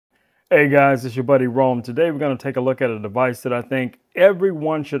Hey guys, it's your buddy Rome. Today we're going to take a look at a device that I think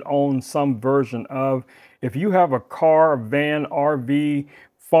everyone should own some version of. If you have a car, van, RV,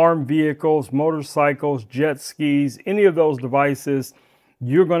 farm vehicles, motorcycles, jet skis, any of those devices,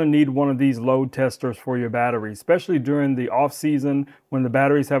 you're going to need one of these load testers for your battery, especially during the off season when the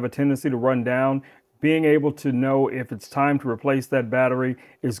batteries have a tendency to run down. Being able to know if it's time to replace that battery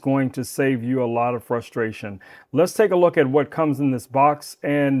is going to save you a lot of frustration. Let's take a look at what comes in this box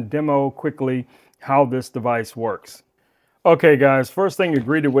and demo quickly how this device works. Okay guys, first thing you're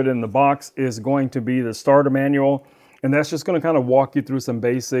greeted with in the box is going to be the starter manual. And that's just going to kind of walk you through some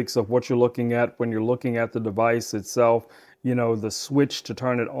basics of what you're looking at when you're looking at the device itself. You know, the switch to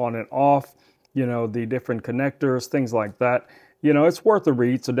turn it on and off, you know, the different connectors, things like that. You know, it's worth a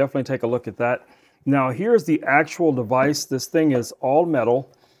read, so definitely take a look at that. Now here's the actual device. This thing is all metal.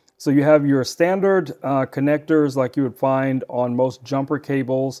 So you have your standard connectors like you would find on most jumper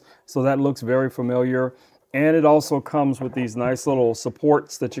cables. So that looks very familiar. And it also comes with these nice little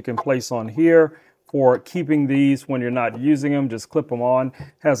supports that you can place on here for keeping these when you're not using them. Just clip them on.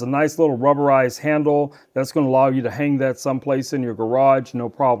 Has a nice little rubberized handle that's going to allow you to hang that someplace in your garage. No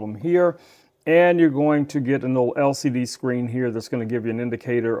problem here. And you're going to get a little LCD screen here that's going to give you an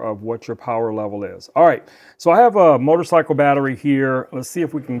indicator of what your power level is. All right, so I have a motorcycle battery here. Let's see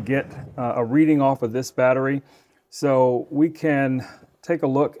if we can get a reading off of this battery. So we can take a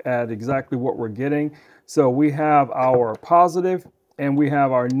look at exactly what we're getting. So we have our positive and we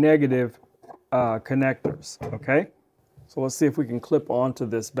have our negative connectors, okay? So let's see if we can clip onto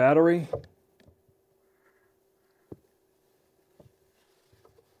this battery.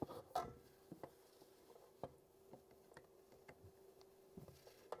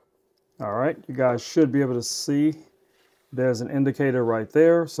 All right, you guys should be able to see there's an indicator right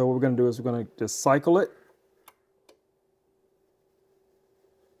there. So what we're going to do is we're going to just cycle it.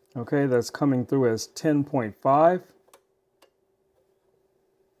 Okay, that's coming through as 10.5,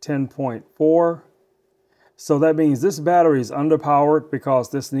 10.4. So that means this battery is underpowered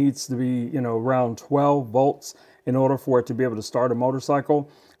because this needs to be, you know, around 12 volts in order for it to be able to start a motorcycle.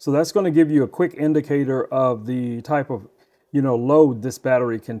 So that's going to give you a quick indicator of the type of load this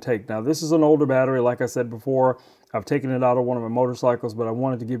battery can take. Now, this is an older battery. Like I said before, I've taken it out of one of my motorcycles, but I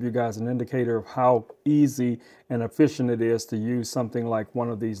wanted to give you guys an indicator of how easy and efficient it is to use something like one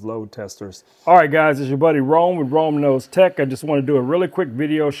of these load testers. All right, guys, it's your buddy Rome with Rome Knows Tech. I just want to do a really quick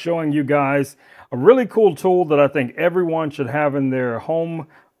video showing you guys a really cool tool that I think everyone should have in their home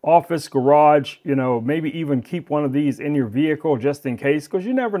office, garage, maybe even keep one of these in your vehicle just in case, because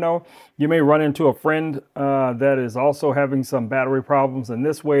you never know. You may run into a friend that is also having some battery problems, and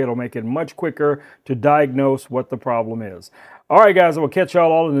this way it'll make it much quicker to diagnose what the problem is. All right, guys, I will catch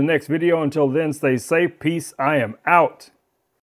y'all all in the next video. Until then, stay safe. Peace. I am out.